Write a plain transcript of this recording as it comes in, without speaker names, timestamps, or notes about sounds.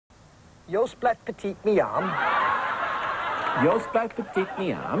Yo splat petit miam. Yo splat petit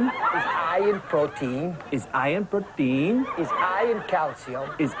miam. Is iron protein. Is iron protein. Is iron calcium.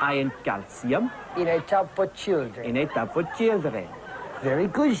 Is iron calcium. In a tub for children. In a tub for children. Very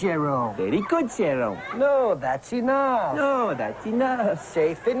good, Jerome. Very good, Jerome. No, that's enough. No, that's enough.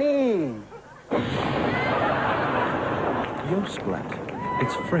 C'est fini. Yo splat.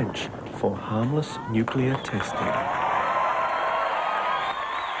 It's French for harmless nuclear testing.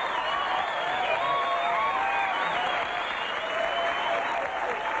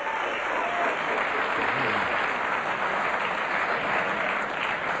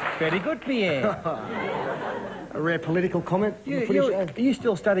 Very good, Pierre. A rare political comment. Are you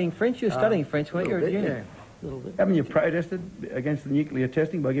still studying French? You're studying French, weren't you? Yeah. A little bit. Haven't you protested against the nuclear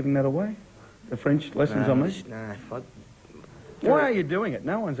testing by giving that away? The French lessons on this? Why are you doing it?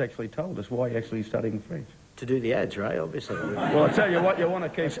 No one's actually told us why you're actually studying French. To do the ads, Ray, obviously. Well, I tell you what, you want to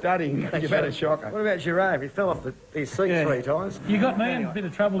keep studying. You've had a shocker. What about Giraffe? He fell off his seat 3 times. You got me in a bit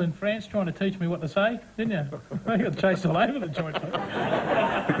of trouble in France trying to teach me what to say, didn't you? I got chased all over the joint.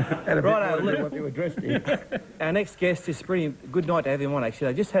 Right, what you addressed here. Our next guest is pretty good night to have him on, actually.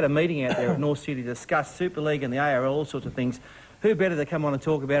 I just had a meeting out there at North City to discuss Super League and the ARL, all sorts of things. Who better to come on and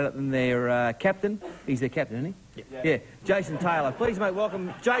talk about it than their captain? He's their captain, isn't he? Yeah. Jason Taylor. Please, mate,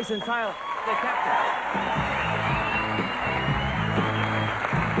 welcome Jason Taylor, their captain.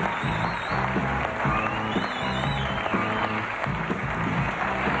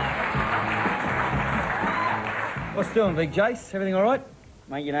 What's doing, Big Jace? Everything all right?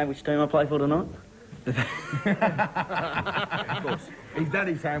 Mate, you know which team I play for tonight? Of course. He's done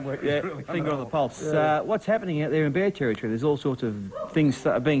his homework. Yeah, finger on the pulse. What's happening out there in Bear Territory? There's all sorts of things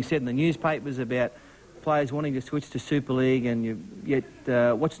that are being said in the newspapers about players wanting to switch to Super League, and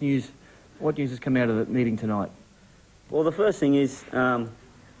what news has come out of the meeting tonight? Well, the first thing is, en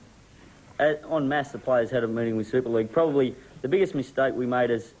masse, the players had a meeting with Super League. Probably the biggest mistake we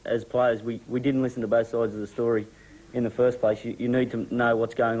made as players, we didn't listen to both sides of the story in the first place. You need to know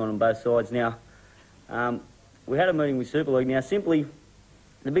what's going on both sides. Now, we had a meeting with Super League. Now, simply,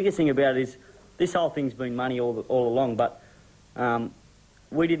 the biggest thing about it is this whole thing's been money all along, but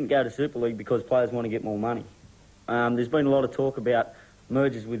we didn't go to Super League because players want to get more money. There's been a lot of talk about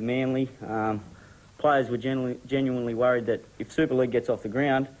mergers with Manly. Players were genuinely worried that if Super League gets off the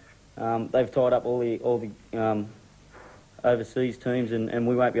ground, they've tied up all the overseas teams and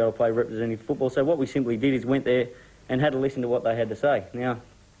we won't be able to play representative football. So what we simply did is went there and had to listen to what they had to say. Now,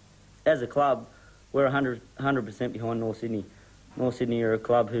 as a club, we're 100% behind North Sydney. North Sydney are a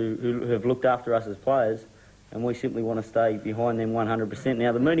club who have looked after us as players, and we simply want to stay behind them 100%.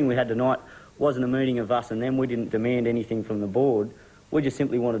 Now, the meeting we had tonight wasn't a meeting of us and them. We didn't demand anything from the board. We just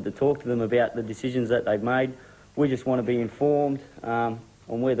simply wanted to talk to them about the decisions that they've made. We just want to be informed on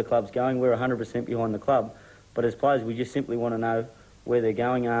where the club's going. We're 100% behind the club. But as players, we just simply want to know where they're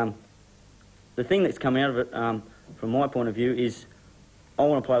going. The thing that's come out of it, from my point of view, is I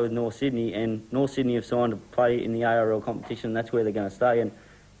want to play with North Sydney, and North Sydney have signed to play in the ARL competition, and that's where they're going to stay. And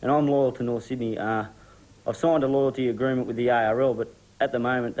I'm loyal to North Sydney. I've signed a loyalty agreement with the ARL, but at the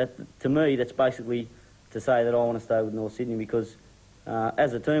moment, to me, that's basically to say that I want to stay with North Sydney because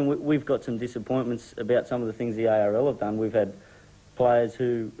as a team, we've got some disappointments about some of the things the ARL have done. We've had players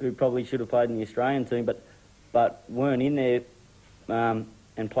who probably should have played in the Australian team, but weren't in there,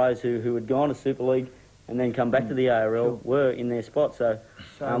 and players who had gone to Super League and then come back to the ARL were in their spot. So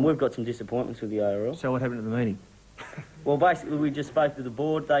we've got some disappointments with the ARL. So what happened at the meeting? Well, basically, we just spoke to the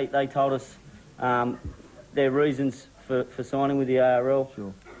board. They told us their reasons for signing with the ARL.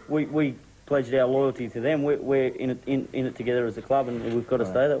 Sure. We pledged our loyalty to them. We're in it together as a club, and we've got to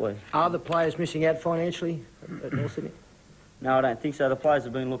stay that way. Are the players missing out financially at North Sydney? No, I don't think so. The players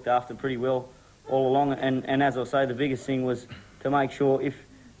have been looked after pretty well all along, and as I say, the biggest thing was to make sure if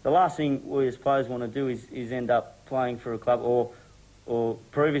the last thing we as players want to do is end up playing for a club or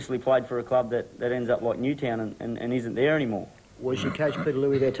previously played for a club that ends up like Newtown and isn't there anymore. Was your coach Peter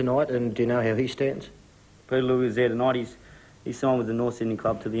Louis there tonight, and do you know how he stands? Peter Louis is there tonight. He's signed with the North Sydney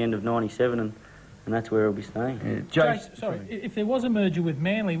club to the end of '97, and that's where he'll be staying. Jace, sorry, if there was a merger with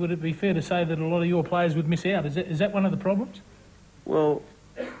Manly, would it be fair to say that a lot of your players would miss out? Is that one of the problems? Well,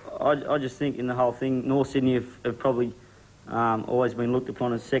 I just think in the whole thing, North Sydney have probably always been looked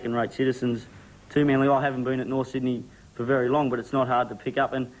upon as second-rate citizens to Manly. I haven't been at North Sydney for very long, but it's not hard to pick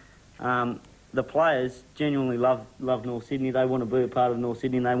up. And the players genuinely love North Sydney. They want to be a part of North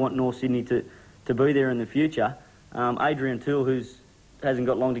Sydney, and they want North Sydney to be there in the future. Adrian Toole, who hasn't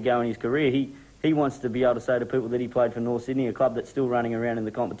got long to go in his career, he wants to be able to say to people that he played for North Sydney, a club that's still running around in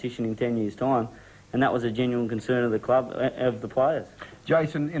the competition in 10 years' time. and that was a genuine concern of the club, of the players.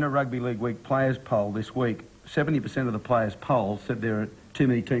 Jason, in a rugby league week players poll this week, 70% of the players polled said there are too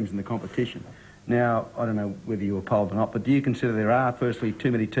many teams in the competition. Now, I don't know whether you were polled or not, but do you consider there are, firstly,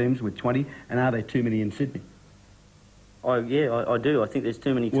 too many teams with 20, and are there too many in Sydney? Yeah, I do. I think there's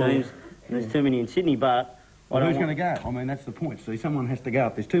too many teams, and there's too many in Sydney, but... Well, who's going to go? I mean, that's the point. See, someone has to go.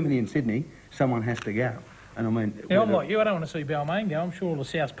 If there's too many in Sydney, someone has to go. And I mean... Yeah, I'm like you. I don't want to see Balmain go. I'm sure all the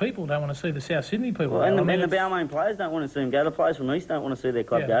South people don't want to see the South Sydney people well, go. And the Balmain players don't want to see them go. The players from East don't want to see their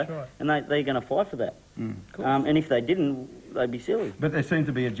club go. That's right. And they're going to fight for that. And if they didn't, they'd be silly. But there seems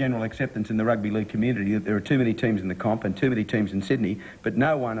to be a general acceptance in the rugby league community that there are too many teams in the comp and too many teams in Sydney, but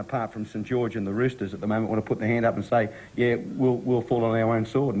no one, apart from St George and the Roosters at the moment, want to put their hand up and say, yeah, we'll fall on our own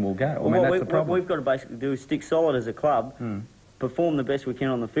sword and we'll go. Well, I mean, that's the problem. What we've got to basically do is stick solid as a club, perform the best we can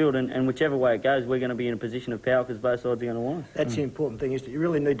on the field, and whichever way it goes, we're going to be in a position of power because both sides are going to want us. That's the important thing, is that you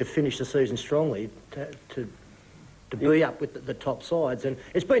really need to finish the season strongly to be up with the top sides. And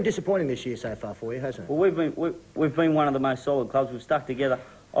it's been disappointing this year so far for you, hasn't it? Well, we've been one of the most solid clubs. We've stuck together.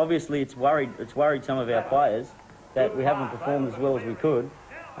 Obviously, it's worried some of our players that we haven't performed as well as we could.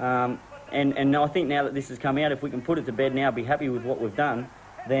 And I think now that this has come out, if we can put it to bed now, be happy with what we've done,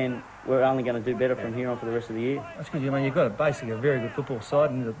 then we're only going to do better from here on for the rest of the year. That's good. I mean, you've got basically a very good football side,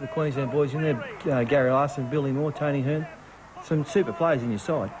 and the Queensland boys in there, Gary Larson, Billy Moore, Tony Hearn, some super players in your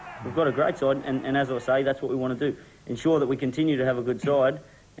side. We've got a great side, and as I say, that's what we want to do. Ensure that we continue to have a good side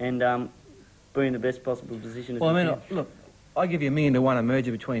and be in the best possible position as we can. Look, I give you $1 million to 1 a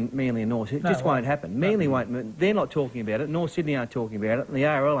merger between Manly and North. It just won't happen. Manly won't. They're not talking about it. North Sydney aren't talking about it, and the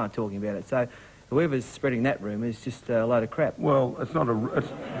ARL aren't talking about it. So whoever's spreading that rumour is just a load of crap. Well, it's not a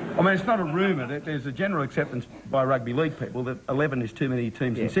rumour. There's a general acceptance by rugby league people that 11 is too many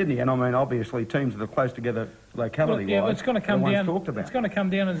teams in Sydney, and I mean, obviously, teams that are close together locality-wise. Yeah, well, it's going to come down. Talked about. It's going to come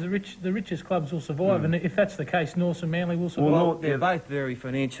down as the richest clubs will survive, and if that's the case, North and Manly will survive. Well, they're both very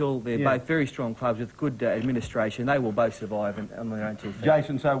financial. They're both very strong clubs with good administration. They will both survive on their own 2 feet.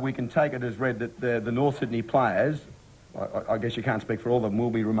 Jason, so we can take it as read that the North Sydney players, I guess you can't speak for all of them, will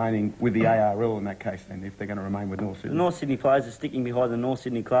be remaining with the ARL in that case then, if they're going to remain with North Sydney. The North Sydney players are sticking behind the North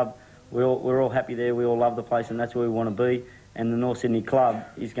Sydney club. We're all happy there. We all love the place, and that's where we want to be. And the North Sydney club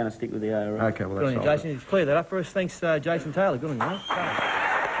is going to stick with the ARL. Okay, well, Good on you, Jason. You've cleared that up for us. Thanks, Jason Taylor. Good on you, mate.